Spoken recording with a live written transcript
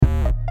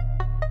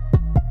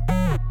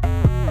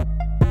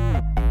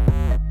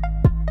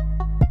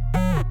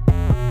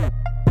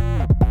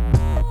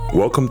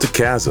Welcome to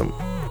Chasm,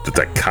 the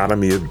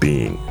dichotomy of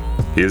being.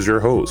 Here's your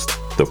host,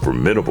 the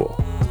formidable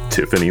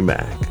Tiffany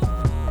Mack.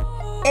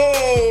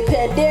 Hey,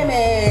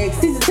 Pandemic,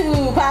 Season 2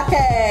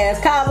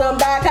 podcast, Chasm,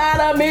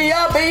 dichotomy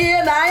of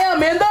being. I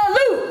am in the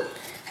loop.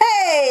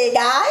 Hey,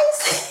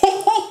 guys.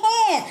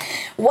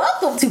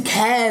 Welcome to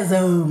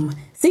Chasm,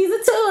 Season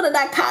 2, the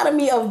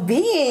dichotomy of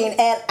being.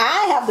 And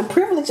I have the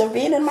privilege of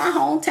being in my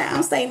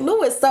hometown, St.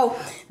 Louis. So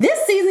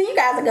this season, you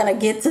guys are going to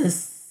get to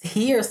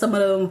hear some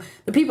of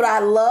the people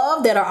that I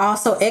love that are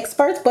also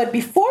experts. But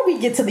before we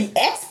get to the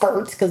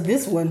experts, because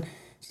this one,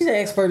 she's an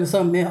expert in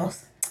something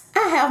else,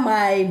 I have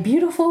my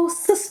beautiful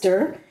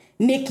sister,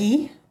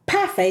 Nikki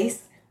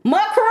Pieface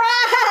McCrite.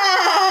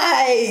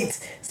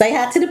 Say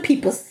hi to the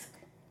peoples.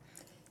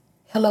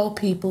 Hello,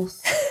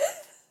 peoples.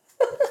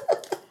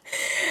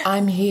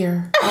 I'm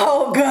here.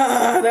 Oh,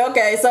 God.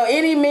 Okay, so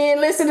any men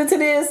listening to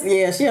this,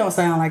 yeah, she don't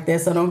sound like that,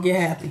 so don't get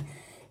happy.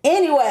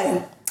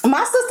 Anyway,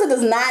 my sister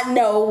does not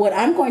know what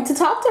I'm going to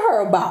talk to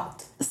her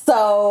about.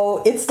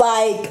 So it's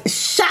like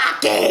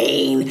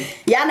shocking.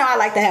 Y'all know I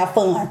like to have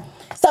fun.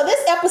 So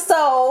this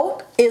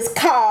episode is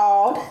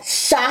called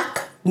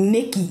Shock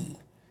Nikki.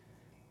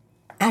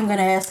 I'm going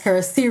to ask her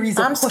a series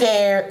of questions. I'm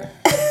scared.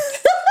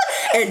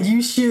 And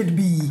you should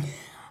be.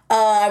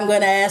 I'm going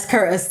to ask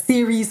her a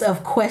series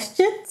of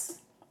questions.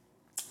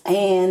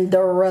 And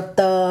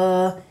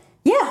yeah,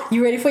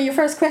 you ready for your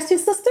first question,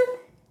 sister?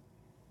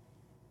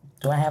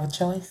 Do I have a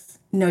choice?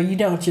 No, you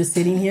don't. You're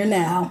sitting here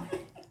now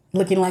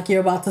looking like you're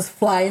about to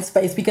fly in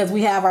space because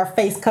we have our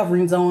face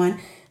coverings on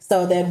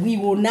so that we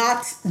will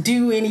not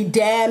do any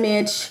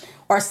damage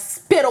or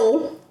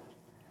spittle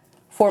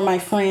for my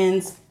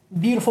friend's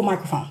beautiful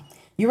microphone.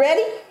 You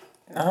ready?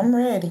 I'm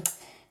ready.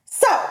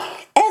 So,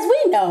 as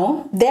we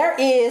know, there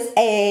is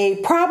a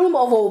problem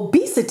of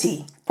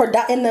obesity,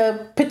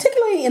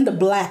 particularly in the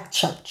Black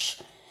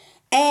church,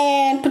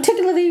 and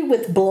particularly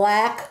with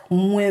Black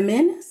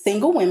women,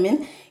 single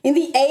women, in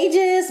the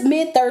ages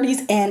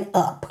mid-30s and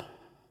up.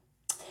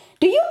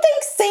 Do you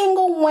think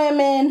single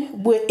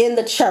women in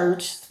the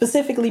church,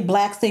 specifically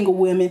Black single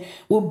women,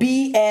 will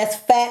be as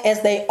fat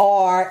as they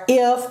are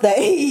if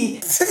they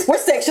were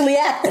sexually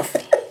active?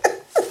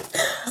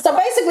 So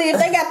basically, if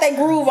they got that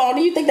groove on,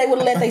 do you think they would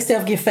let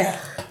themselves get fat?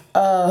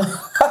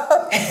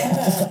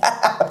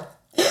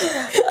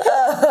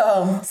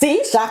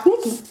 See? Shock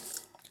Nikki.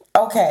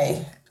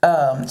 Okay.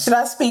 Should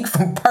I speak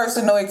from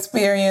personal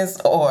experience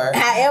or?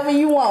 However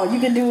you want. You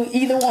can do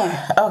either one.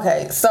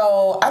 Okay.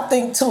 So I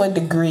think to a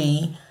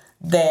degree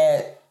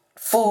that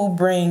food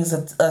brings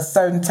a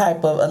certain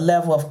type of a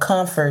level of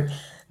comfort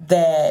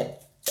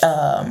that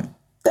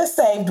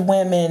saved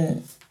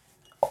women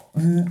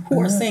who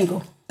are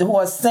single.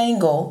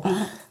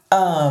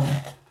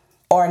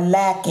 Or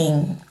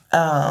lacking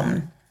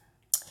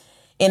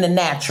in the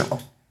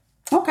natural.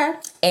 Okay.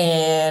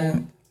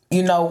 And,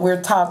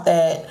 we're taught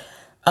that,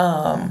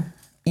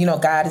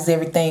 God is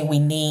everything we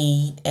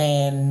need.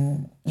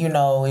 And,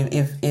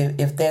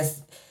 if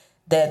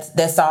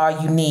that's all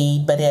you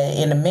need. But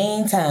in the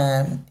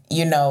meantime,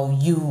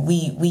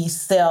 we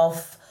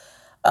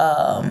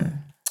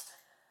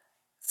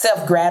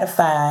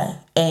self-gratify.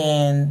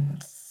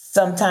 And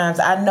sometimes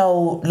I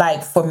know,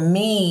 like, for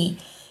me,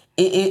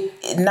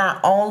 it not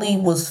only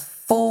was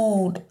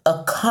food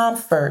a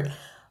comfort,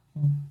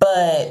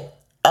 but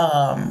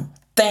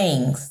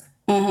things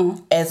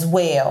as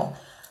well.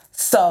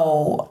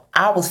 So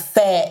I was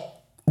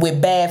fat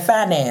with bad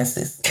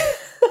finances.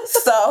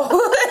 So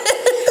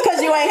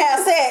because you ain't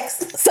have sex.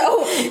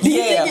 So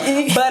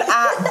yeah, but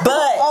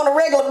on a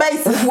regular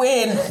basis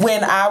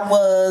when I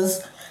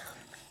was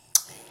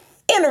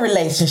in a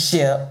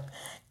relationship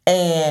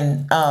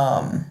and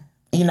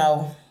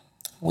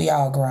we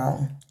all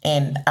grown.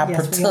 And I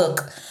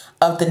partook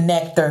of the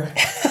nectar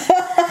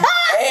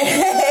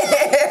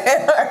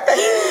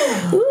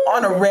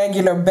on a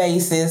regular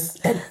basis.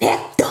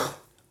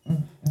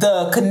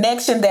 The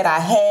connection that I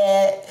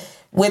had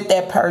with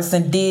that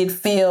person did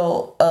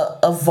fill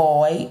a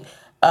void.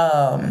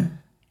 And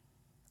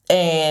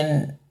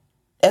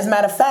as a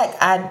matter of fact,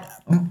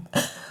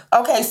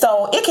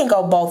 so it can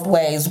go both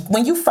ways.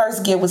 When you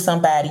first get with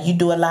somebody, you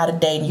do a lot of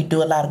dating, you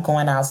do a lot of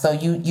going out, so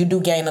you do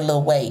gain a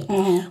little weight.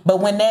 Mm-hmm.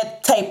 But when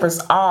that tapers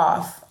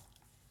off,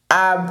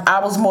 I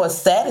was more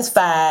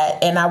satisfied,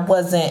 and I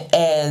wasn't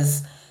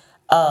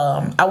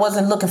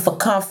looking for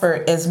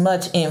comfort as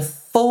much in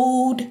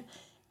food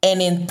and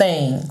in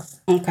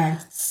things. Okay.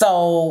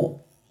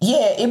 So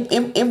yeah,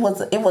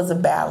 it was a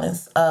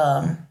balance.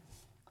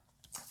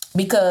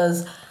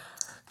 Because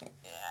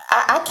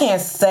I can't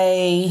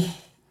say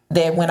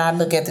that when I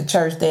look at the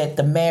church that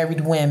the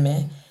married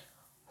women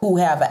who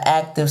have an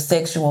active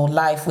sexual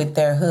life with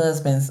their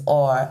husbands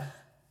are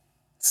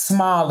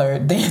smaller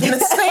than the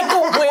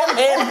single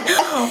women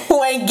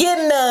who ain't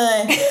getting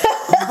none.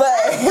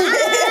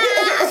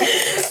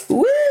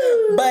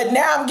 But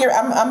now Now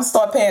I'm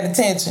start paying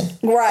attention.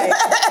 Right.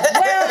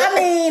 Well, I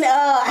mean,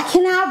 I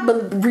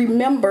cannot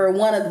remember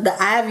one of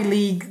the Ivy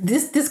League.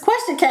 This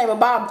question came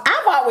about.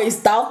 I've always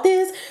thought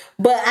this,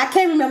 but I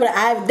can't remember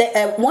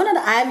one of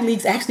the Ivy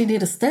Leagues actually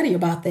did a study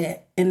about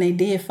that, and they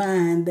did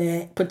find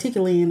that,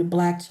 particularly in the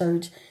Black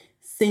church,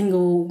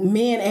 single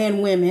men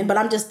and women, but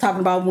I'm just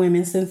talking about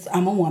women since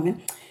I'm a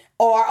woman,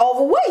 are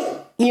overweight,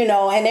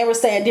 and they were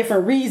saying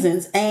different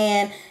reasons.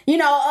 And,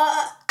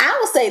 I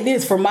would say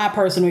this from my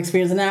personal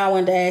experience, and now I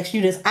wanted to ask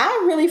you this.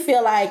 I really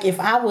feel like if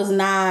I was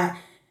not,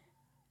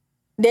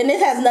 then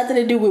it has nothing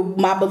to do with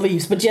my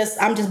beliefs, but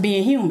I'm just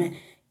being human.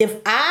 If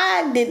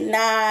I did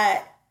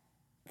not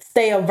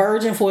stay a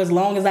virgin for as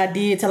long as I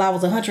did till I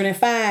was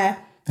 105,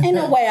 ain't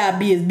no way I'd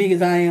be as big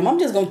as I am. I'm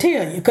just gonna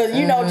tell you, because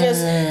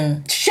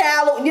just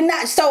shallow. You're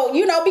not so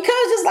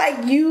because just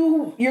like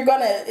you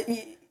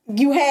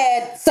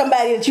had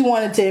somebody that you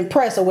wanted to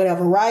impress or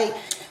whatever, right?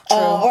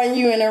 Or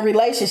you in a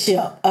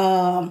relationship.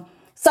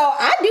 So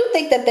I do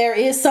think that there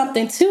is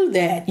something to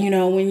that.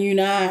 When you're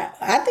not,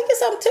 I think it's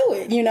something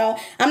to it.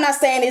 I'm not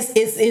saying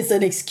it's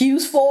an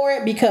excuse for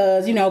it,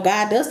 because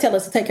God does tell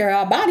us to take care of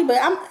our body, but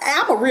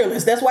I'm a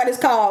realist. That's why it's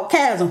called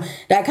chasm,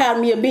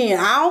 dichotomy of being.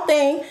 I don't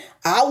think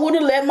I would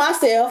have let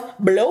myself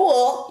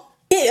blow up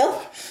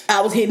if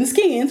I was hitting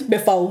skins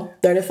before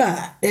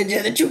 35. That's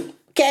just the truth.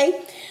 Okay.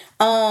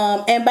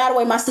 And by the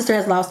way, my sister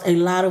has lost a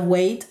lot of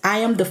weight. I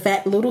am the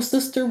fat little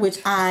sister, which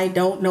I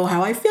don't know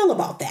how I feel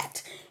about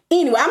that.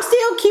 Anyway, I'm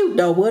still cute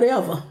though,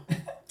 whatever.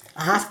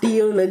 I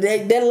still,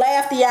 that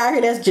laughed out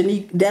here, that's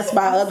Janique. That's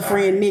my other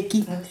friend,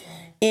 Nikki,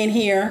 in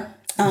here.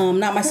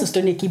 Not my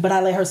sister, Nikki, but I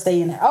let her stay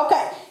in there.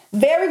 Okay.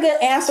 Very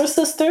good answer,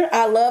 sister.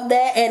 I love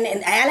that.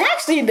 And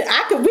actually,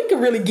 we could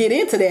really get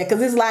into that,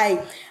 because it's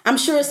like, I'm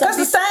sure it's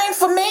the same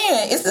for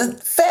men. It's the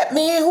fat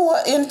men who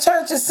are in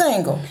church is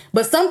single.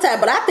 But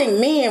I think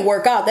men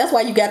work out. That's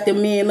why you got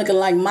them men looking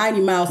like Mighty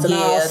Mouse and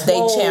all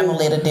swole. They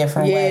channel it a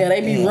different way. Yeah,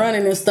 they be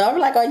running and stuff.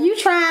 Like, are you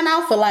trying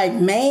out for like,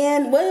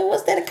 man,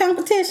 what's that, a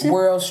competition?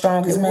 World's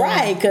Strongest Man.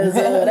 Right, because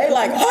they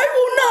like, I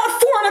will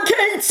not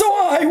fornicate, so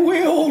I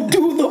will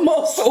do the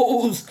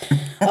muscles.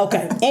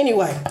 Okay,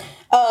 anyway.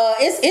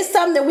 It's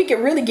something that we could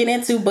really get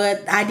into,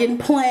 but I didn't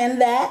plan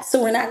that,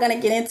 so we're not going to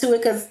get into it,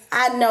 because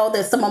I know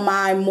that some of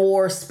my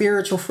more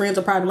spiritual friends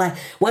are probably like,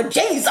 well,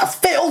 Jesus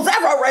fills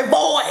every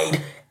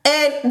void.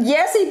 And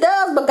yes, he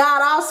does, but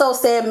God also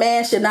said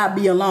man should not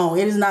be alone.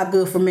 It is not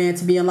good for man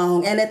to be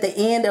alone. And at the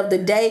end of the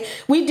day,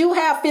 we do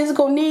have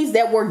physical needs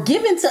that were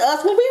given to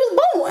us when we was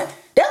born.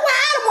 That's why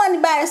I don't want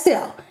it by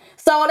itself.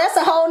 So that's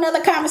a whole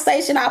nother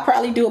conversation. I'll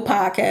probably do a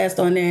podcast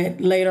on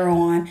that later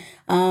on.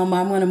 I'm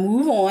going to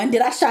move on.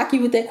 Did I shock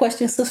you with that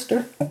question,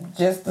 sister?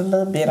 Just a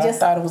little bit. I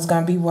thought it was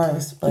going to be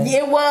worse. But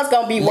it was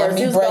going to be worse.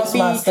 It was going to be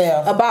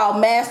myself about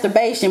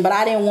masturbation, but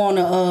I didn't want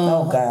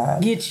to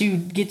get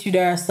you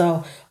there.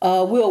 So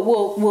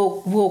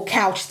we'll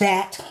couch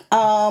that.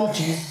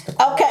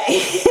 Okay.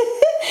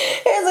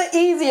 Here's an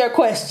easier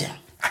question.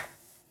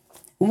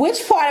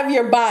 Which part of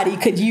your body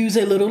could use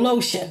a little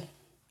lotion?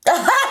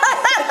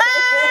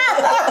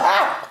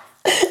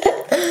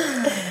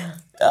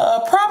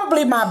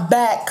 Probably my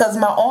back, because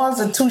my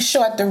arms are too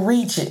short to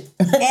reach it.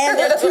 And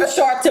they're too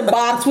short to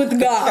box with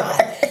God.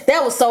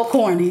 That was so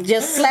corny.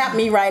 Just slap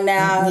me right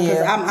now, because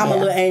I'm a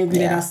little angry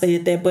that I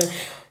said that. But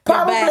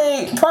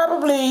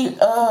probably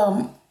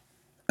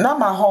not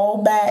my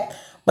whole back,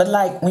 but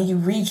like when you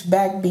reach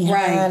back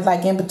behind,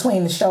 like in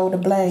between the shoulder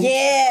blades.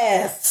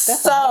 Yes.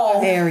 That's a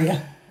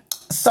area.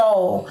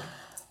 So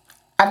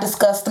I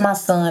discussed my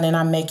son, and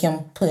I make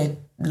him put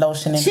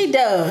lotion in. She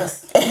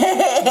does.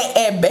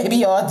 And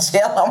baby oil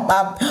gel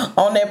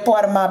on that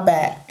part of my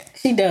back.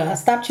 She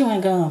does. Stop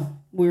chewing gum.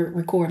 We're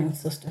recording,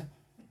 sister.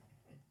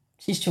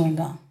 She's chewing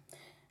gum.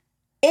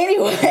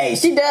 Anyway,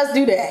 she does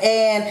do that.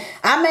 And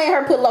I made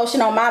her put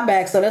lotion on my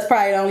back, so that's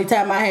probably the only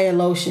time I had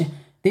lotion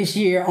this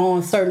year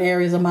on certain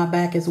areas of my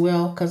back as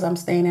well, because I'm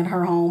staying in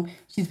her home.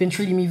 She's been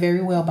treating me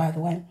very well, by the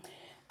way.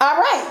 All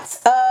right.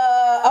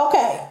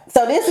 Okay.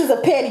 So this is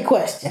a petty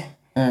question.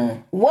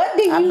 What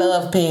do you? I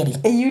love petty.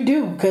 You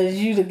do, because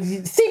you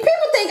see,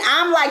 people think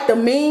I'm like the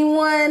mean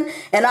one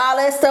and all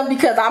that stuff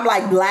because I'm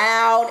like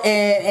loud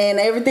and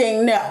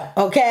everything. No,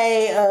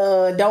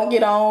 okay. Don't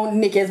get on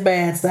Nikki's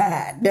bad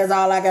side. That's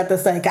all I got to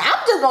say. Cause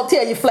I'm just gonna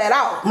tell you flat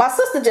out. My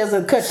sister just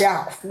will cut you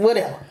off.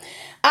 Whatever.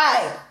 All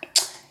right.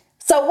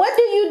 So what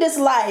do you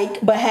dislike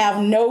but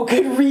have no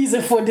good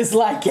reason for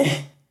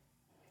disliking?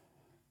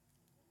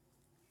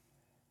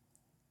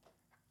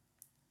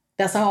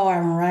 That's a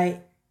hard one,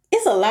 right?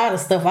 It's a lot of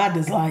stuff I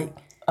dislike.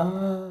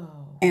 Oh.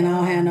 And I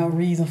don't have no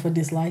reason for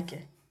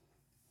disliking.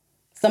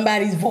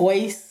 Somebody's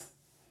voice.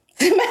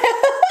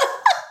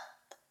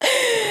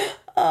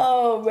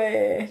 Oh,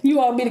 man. You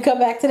want me to come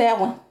back to that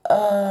one?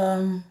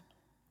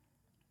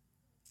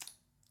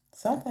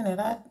 Something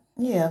that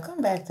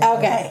come back to that.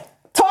 Okay.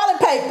 Toilet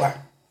paper.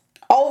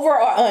 Over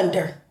or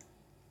under?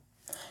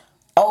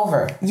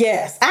 Over.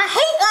 Yes. I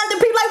hate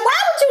under people. Like, why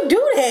would you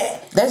do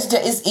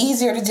that? It's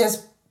easier to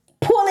just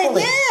pull it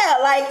Really? Yeah,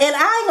 like, and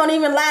I ain't gonna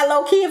even lie,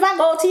 low key. If I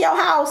go to your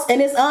house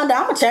and it's under,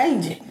 I'ma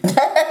change it.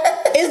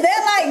 Is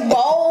that like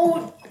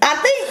bold? I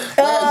think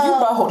You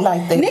bold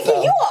like that. Nikki,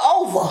 so. you are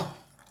over.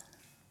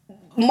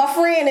 My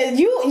friend is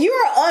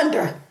you're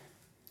under.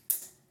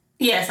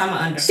 Yes, I'm an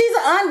under. She's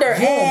an under,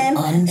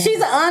 she's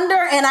an under,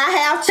 and I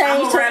have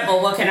changed. I'm a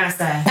rebel. What can I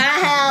say? I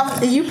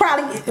have. You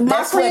probably. My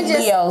That's what friend just.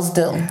 Leos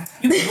do.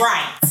 You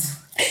right.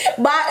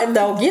 But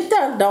don't get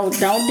them. Don't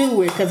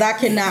do it because I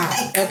cannot.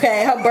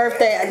 Okay, her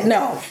birthday.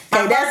 No.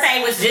 My Okay,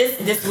 birthday was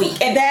just this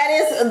week. and that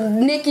is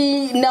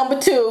Nikki number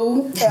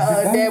 2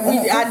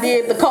 that I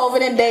did the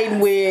COVID and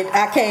dating with.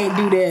 I can't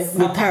do that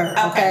with her.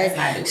 Okay, let's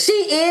not do Okay, it. she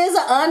is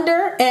an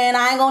under, and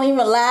I ain't gonna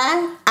even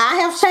lie. I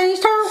have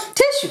changed her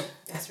tissue.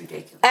 That's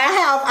ridiculous.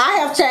 I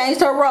have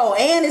changed her role,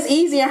 and it's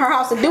easy in her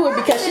house to do it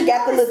because she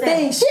got the little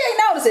thing. She ain't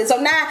noticed it. So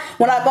now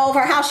when I go over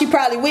her house, she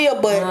probably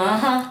will. But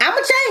I'ma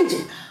change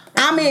it.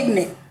 I'm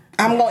ignorant.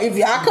 I'm gonna if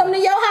I come to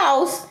your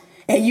house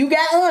and you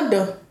got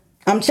under,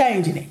 I'm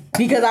changing it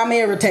because I'm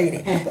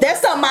irritated.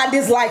 That's something I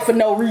dislike for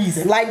no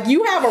reason. Like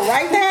you have a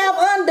right to have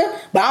under,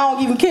 but I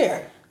don't even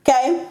care.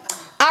 Okay.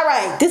 All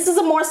right. This is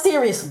a more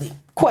seriously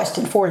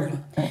question for you.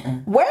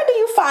 Where do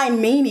you find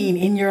meaning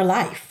in your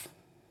life?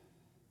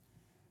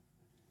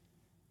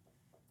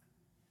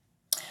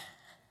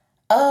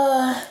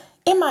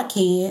 In my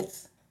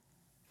kids.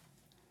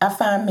 I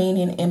find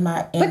meaning in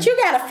my. But you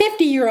got a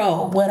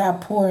 50-year-old. What I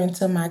pour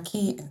into my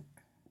kid.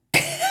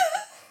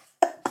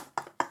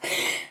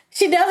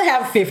 She doesn't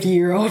have a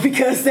 50-year-old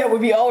because that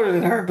would be older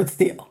than her, but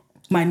still.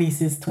 My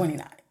niece is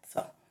 29.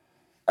 So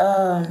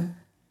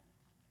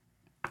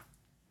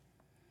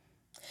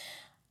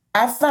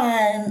I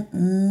find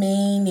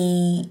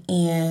meaning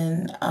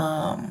in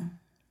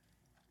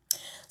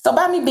so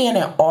by me being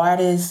an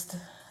artist,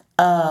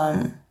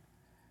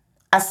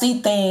 I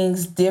see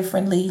things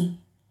differently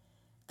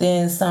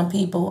than some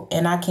people,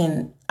 and I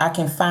can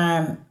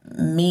find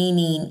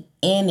meaning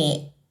in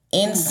it,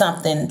 in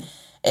something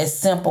as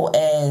simple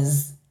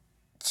as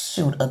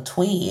a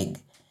twig.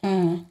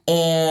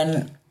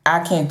 And I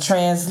can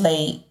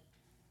translate,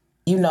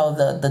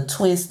 the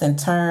twists and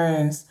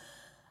turns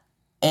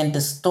and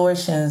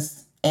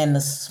distortions and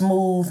the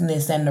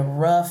smoothness and the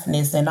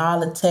roughness and all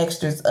the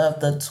textures of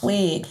the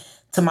twig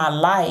to my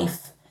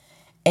life,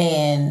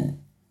 and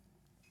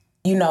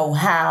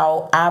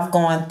how I've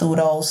gone through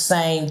those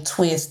same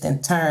twists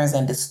and turns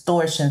and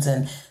distortions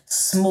and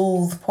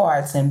smooth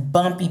parts and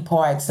bumpy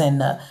parts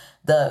and the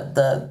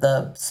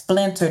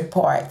splintered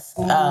parts.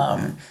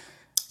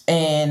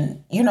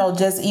 And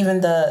just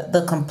even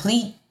the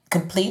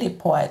completed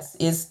parts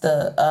is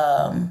the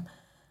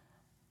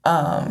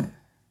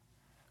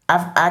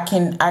I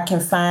can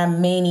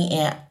find meaning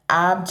in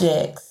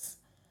objects,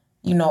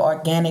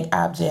 organic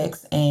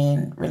objects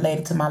and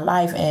related to my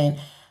life and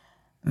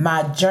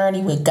my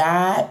journey with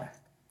God.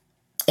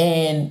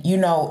 And,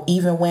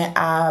 even when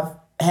I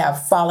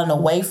have fallen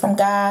away from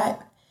God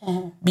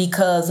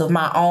because of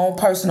my own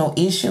personal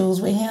issues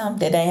with him,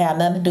 that they had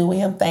nothing to do with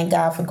him. Thank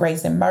God for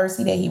grace and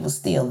mercy that he was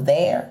still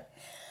there,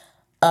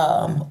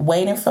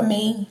 waiting for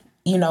me,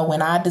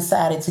 when I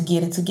decided to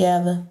get it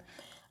together.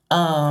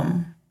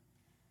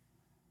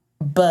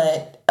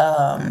 But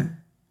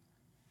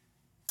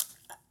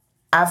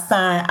I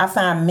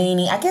find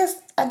meaning, I guess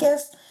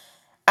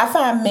I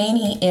find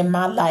meaning in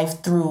my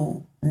life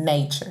through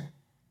nature.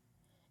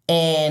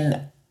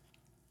 And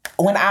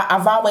when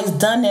I've always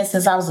done that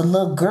since I was a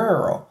little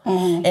girl.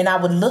 And I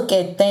would look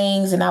at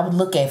things and I would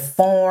look at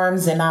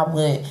forms and I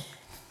would...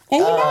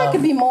 And it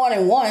could be more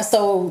than one.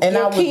 So and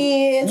your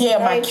kids, yeah,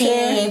 nature. My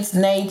kids,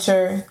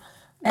 nature.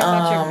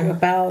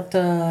 About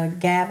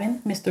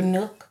Gavin, Mr.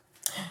 Nook.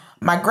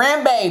 My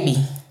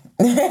grandbaby.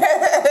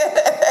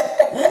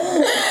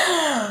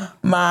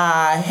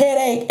 My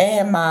headache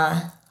and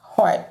my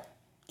heart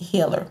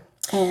healer.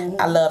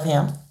 I love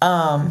him.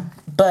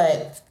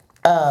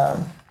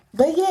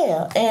 But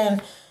yeah,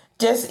 and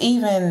just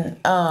even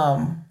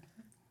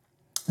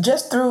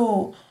just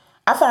through,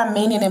 I find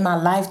meaning in my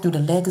life through the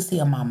legacy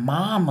of my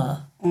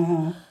mama.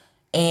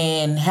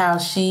 And how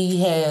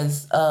she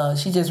has,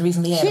 she just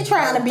recently had. She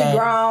trying to be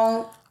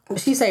grown.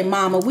 She say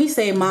mama. We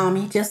say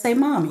mommy. Just say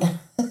mommy.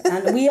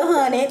 We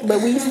 100,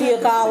 but we still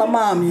call her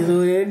mommy. So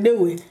they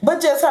do it. But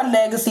just her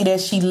legacy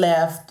that she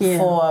left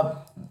for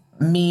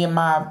me and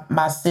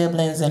my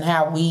siblings and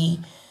how we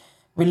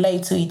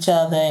relate to each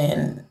other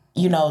and,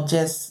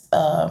 just,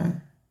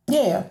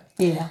 yeah.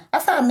 I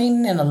find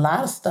meaning in a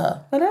lot of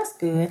stuff. Well, that's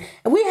good.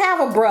 We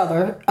have a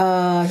brother.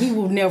 He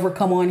will never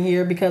come on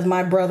here because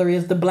my brother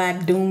is the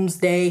Black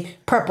Doomsday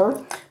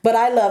Prepper. But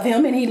I love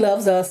him and he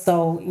loves us.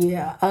 So,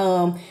 yeah.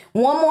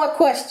 One more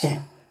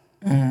question.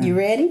 You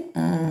ready?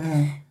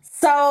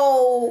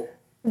 So,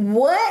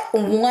 what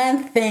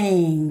one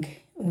thing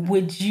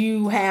would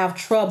you have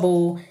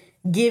trouble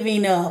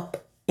giving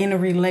up in a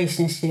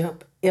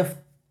relationship if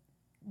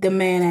the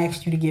man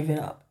asked you to give it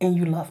up and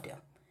you loved him?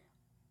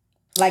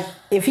 Like,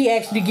 if he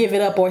asked you to give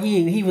it up or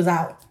he was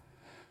out.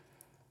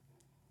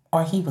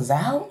 Or he was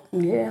out?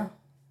 Yeah.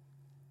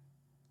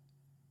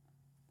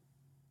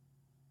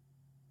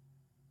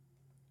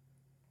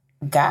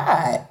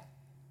 God.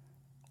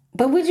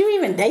 But would you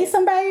even date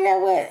somebody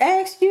that would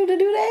ask you to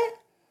do that?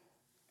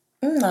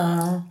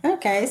 No.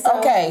 Okay,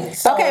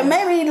 so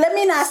maybe let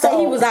me not say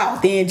he was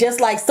out then, just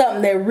like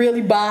something that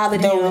really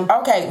bothered him.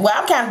 Okay, well,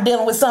 I'm kind of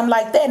dealing with something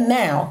like that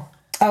now.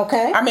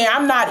 Okay. I mean,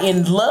 I'm not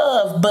in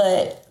love,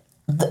 but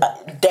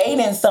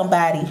dating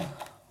somebody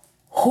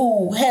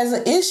who has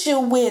an issue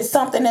with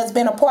something that's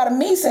been a part of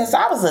me since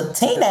I was a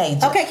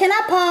teenager. Okay, can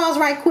I pause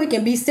right quick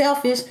and be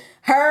selfish?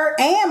 Her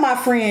and my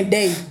friend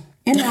date,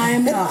 and I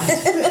am not.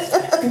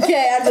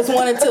 Okay, I just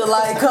wanted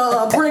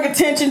to bring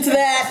attention to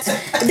that.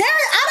 I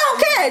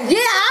don't care.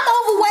 Yeah, I'm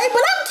overweight,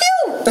 but I'm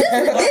cute. This is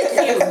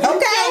ridiculous.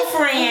 Okay,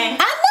 friend.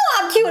 I know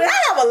I'm cute, and I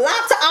have a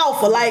lot to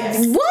offer. Like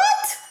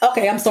what?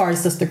 Okay, I'm sorry,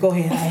 sister. Go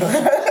ahead.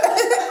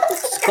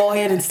 Go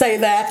ahead and say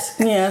that.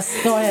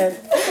 Yes, go ahead.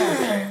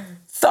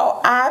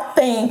 So I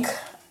think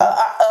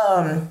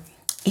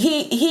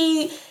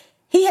he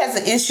has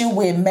an issue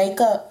with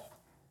makeup.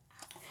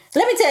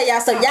 Let me tell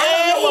y'all, so y'all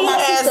don't know what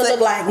my sister look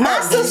like. My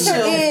sister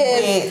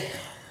is.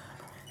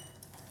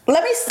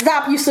 Let me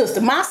stop you,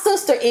 sister. My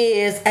sister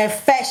is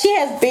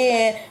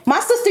my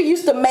sister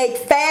used to make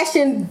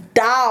fashion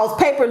dolls,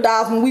 paper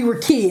dolls when we were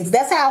kids.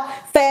 That's how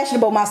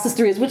fashionable my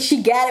sister is, which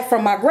she got it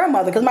from my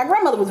grandmother, because my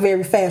grandmother was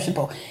very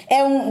fashionable.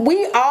 And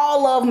we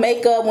all love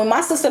makeup. When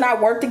my sister and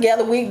I worked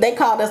together, they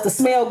called us the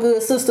Smell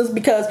Good Sisters,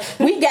 because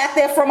we got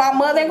that from our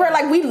mother and grandma.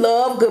 Like, we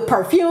love good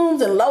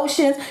perfumes and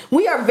lotions.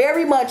 We are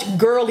very much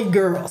girly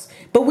girls,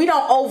 but we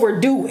don't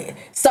overdo it.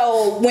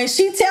 So when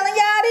she telling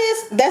y'all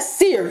this, that's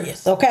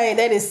serious, okay?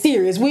 That is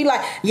serious. We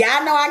like,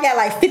 y'all know I got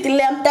like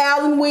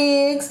 50,000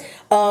 wigs.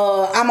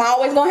 I'm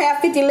always gonna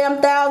have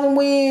 50,000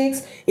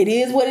 wigs. It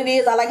is what it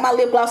is. I like my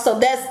lip gloss. So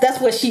that's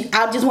what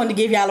I just wanted to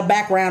give y'all a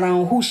background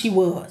on who she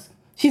was.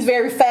 She's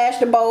very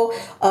fashionable.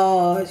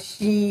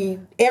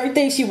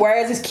 Everything she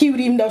wears is cute,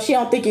 even though she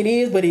don't think it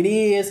is, but it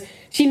is.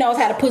 She knows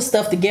how to put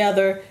stuff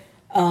together.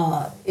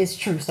 It's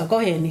true. So go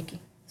ahead, Nikki.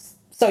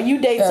 So you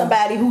date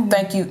somebody who...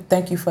 Thank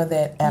you for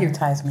that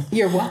advertisement.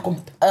 You're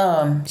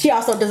welcome. She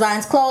also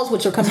designs clothes,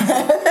 which will come in.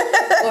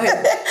 Go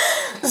ahead.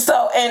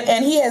 So,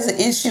 and he has an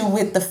issue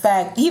with the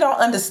fact he don't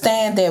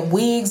understand that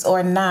wigs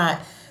are not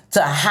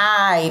to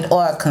hide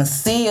or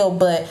conceal,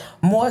 but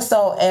more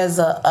so as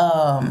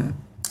an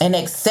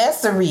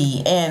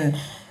accessory, and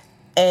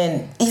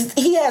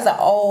he has an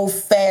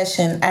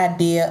old-fashioned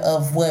idea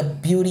of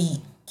what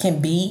beauty can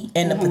be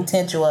and the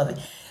potential of it.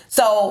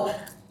 So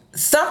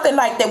something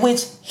like that,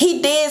 which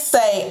he did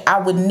say, I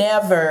would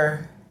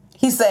never.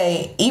 He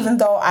say, even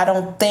though I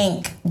don't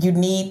think you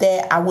need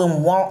that, I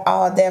wouldn't want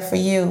all that for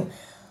you,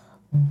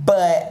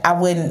 but I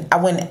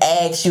wouldn't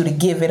ask you to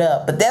give it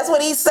up. But that's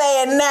what he's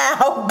saying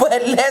now.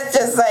 But let's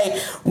just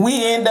say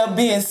we end up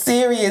being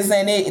serious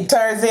and it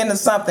turns into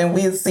something.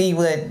 We'll see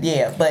what.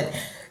 Yeah, but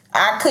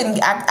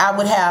I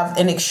would have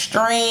an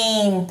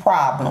extreme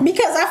problem,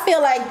 because I feel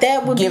like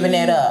that would giving be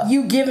that up.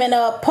 You giving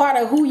up part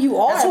of who you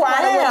are. That's who I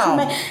am.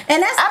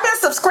 And I've been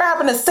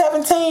subscribing to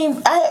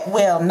 17.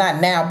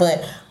 Not now,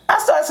 but I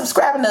started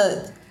subscribing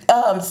to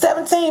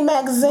 17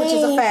 magazine, which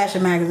is a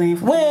fashion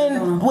magazine.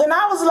 When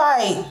I was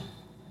like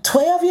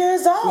 12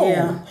 years old,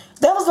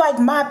 that was like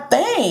my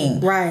thing.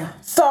 Right.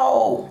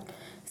 So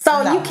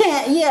no. You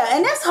can't,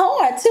 and that's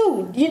hard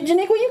too.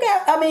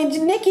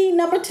 Nikki,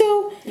 number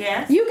 2.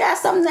 Yeah. You got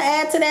something to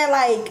add to that,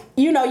 like,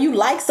 you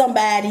like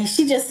somebody.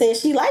 She just said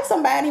she likes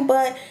somebody,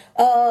 but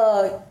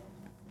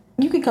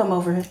you can come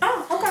over here.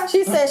 Oh, okay.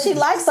 She said she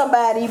likes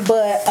somebody,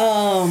 but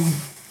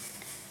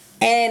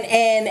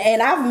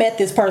and I've met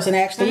this person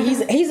actually.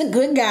 Mm-hmm. He's a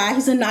good guy.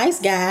 He's a nice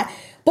guy.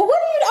 But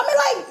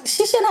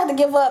she shouldn't have to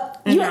give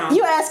up. You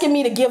asking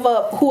me to give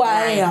up who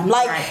I am.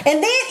 Like,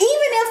 and then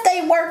even if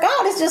they work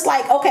out, it's just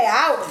like, okay,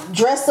 I'll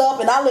dress up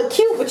and I look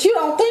cute, but you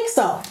don't think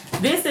so.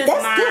 That's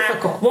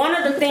difficult. One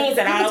of the things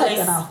that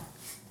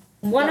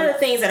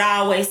I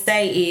always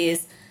say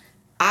is,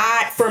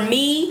 for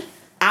me,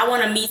 I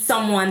want to meet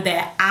someone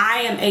that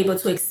I am able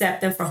to accept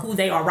them for who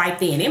they are right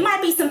then. It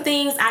might be some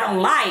things I don't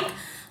like,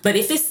 but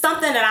if it's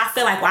something that I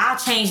feel like, well, I'll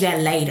change that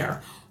later.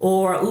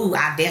 Or,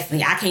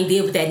 I can't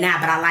deal with that now,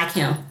 but I like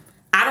him.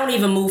 I don't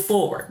even move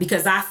forward,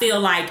 because I feel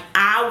like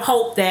I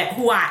hope that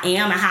who I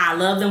am and how I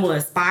love them will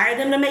inspire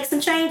them to make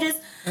some changes.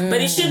 But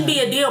it shouldn't be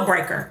a deal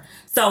breaker.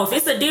 So if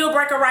it's a deal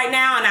breaker right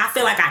now and I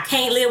feel like I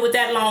can't live with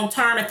that long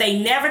term, if they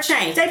never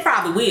change, they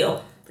probably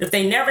will. But if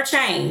they never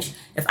change,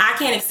 if I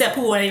can't accept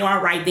who they are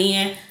right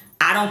then,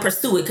 I don't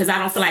pursue it, because I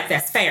don't feel like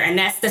that's fair. And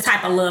that's the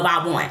type of love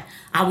I want.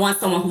 I want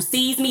someone who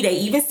sees me. They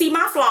even see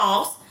my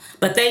flaws.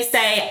 But they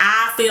say,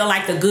 I feel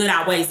like the good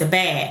outweighs the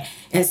bad.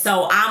 And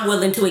so I'm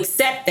willing to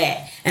accept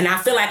that. And I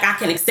feel like I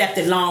can accept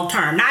it long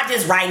term. Not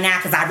just right now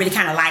because I really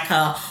kind of like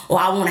her or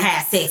I want to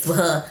have sex with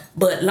her.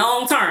 But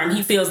long term,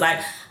 he feels like,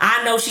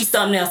 I know she's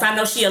something else. I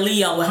know she a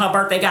Leo and her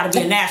birthday got to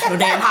be a national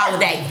damn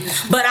holiday.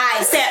 But I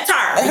accept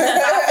her because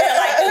I feel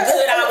like the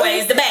good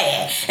outweighs the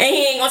bad. And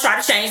he ain't going to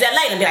try to change that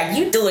later and be like,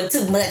 you doing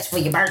too much for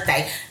your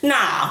birthday.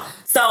 Nah.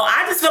 So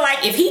I just feel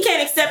like if he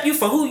can't accept you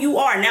for who you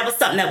are, and that was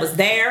something that was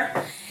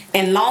there,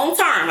 and long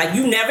term, like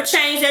you never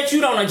change that, you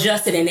don't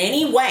adjust it in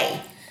any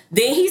way,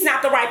 then he's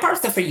not the right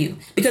person for you.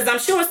 Because I'm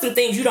sure some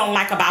things you don't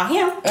like about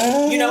him.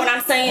 You know what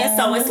I'm saying?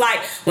 So it's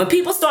like when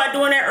people start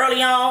doing that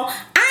early on,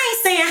 I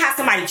ain't saying how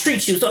somebody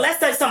treats you. So let's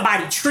say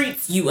somebody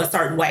treats you a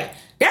certain way.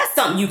 That's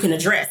something you can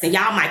address, and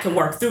y'all might can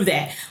work through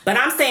that. But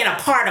I'm saying a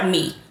part of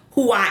me,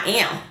 who I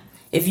am.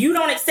 If you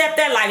don't accept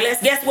that, like,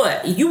 let's guess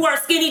what? You wear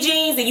skinny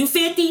jeans and you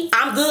 50,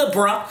 I'm good,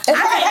 bro. I can't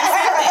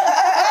accept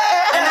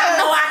that. And I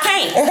know I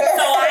can't.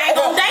 So I ain't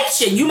gonna date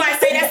you. You might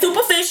say that's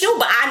superficial,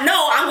 but I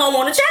know I'm gonna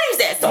want to change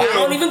that. So I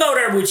don't even go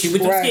there with you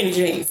with your skinny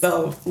jeans.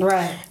 So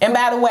And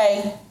by the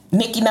way,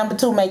 Nikki number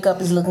 2 makeup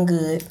is looking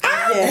good.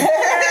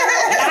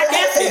 I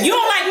definitely. You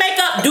don't like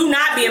makeup? Do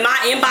not be in my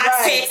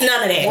inbox, text,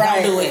 none of that.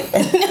 Don't do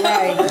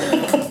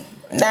it.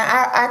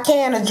 Now I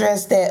can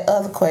address that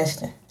other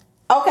question.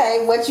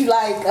 Okay, what you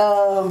like?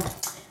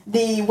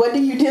 What do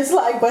you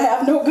dislike but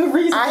have no good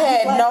reason? I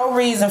had no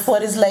reason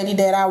for this lady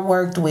that I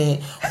worked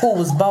with who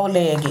was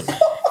bow-legged,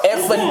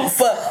 and for no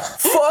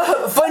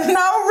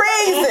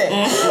reason.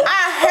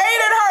 I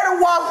hated her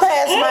to walk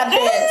past my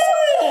desk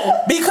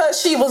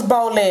because she was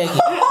bow-legged.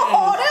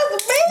 Oh,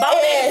 that's me.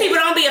 Bow-legged people,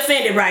 don't be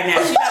offended right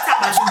now. She's not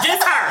talking about you,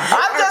 just her.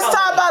 I'm just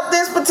talking about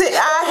this particular.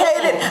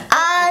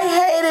 I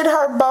hated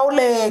her bow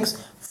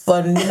legs.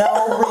 For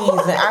no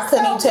reason. I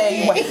couldn't even tell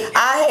you what.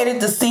 I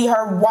hated to see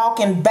her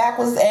walking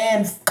backwards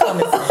and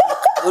coming.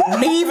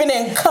 Leaving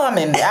and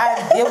coming.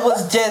 It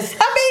was just...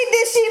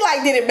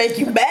 did it make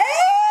you mad?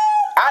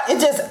 It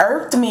just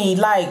irked me.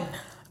 Like,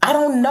 I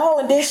don't know.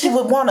 And then she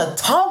would want to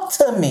talk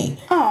to me.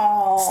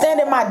 Aww. Stand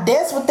at my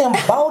desk with them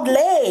bowed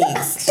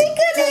legs. She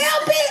couldn't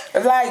help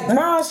it. Like,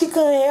 no, she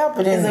couldn't help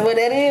it. Well,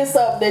 that is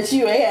something that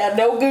you ain't had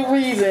no good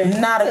reason.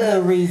 Not a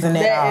good reason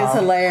at all. That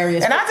is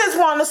hilarious. And I just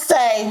want to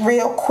say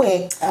real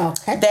quick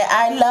that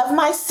I love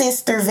my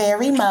sister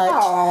very much.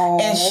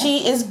 Aww. And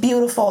she is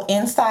beautiful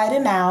inside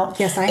and out.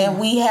 Yes, I am. And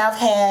we have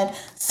had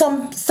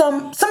some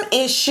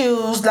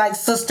issues like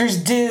sisters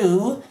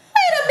do.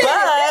 Wait a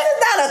minute, this is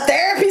not a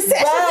therapy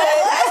session.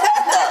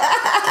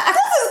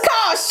 This is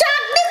called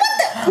shock me.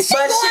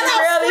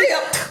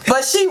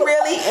 But she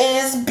really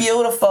is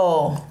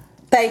beautiful.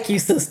 Thank you,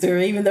 sister.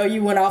 Even though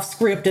you went off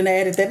script and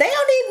added that, they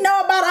don't even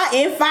know about our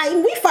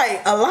infighting. We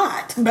fight a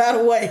lot, by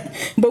the way,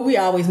 but we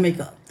always make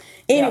up.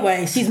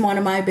 Anyway, she's one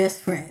of my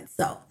best friends.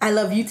 So I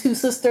love you too,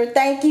 sister.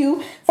 Thank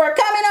you for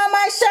coming on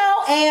my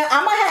show. And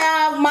I'm gonna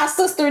have my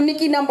sister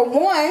Nikki number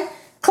 1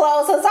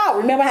 close us out.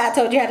 Remember how I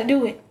told you how to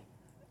do it?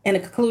 And the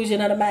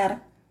conclusion of the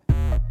matter.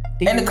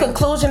 And the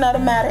conclusion of the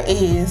matter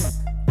is,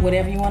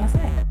 whatever you want to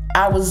say.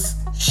 I was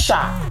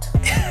shocked.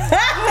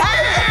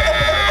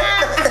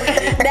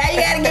 Now you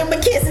gotta give him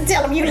a kiss and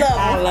tell him you love him.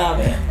 I love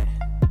it.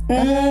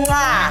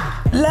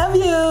 Mwah. Love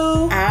you.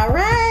 All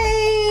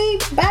right.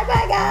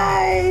 Bye-bye,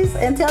 guys.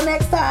 Until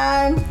next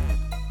time.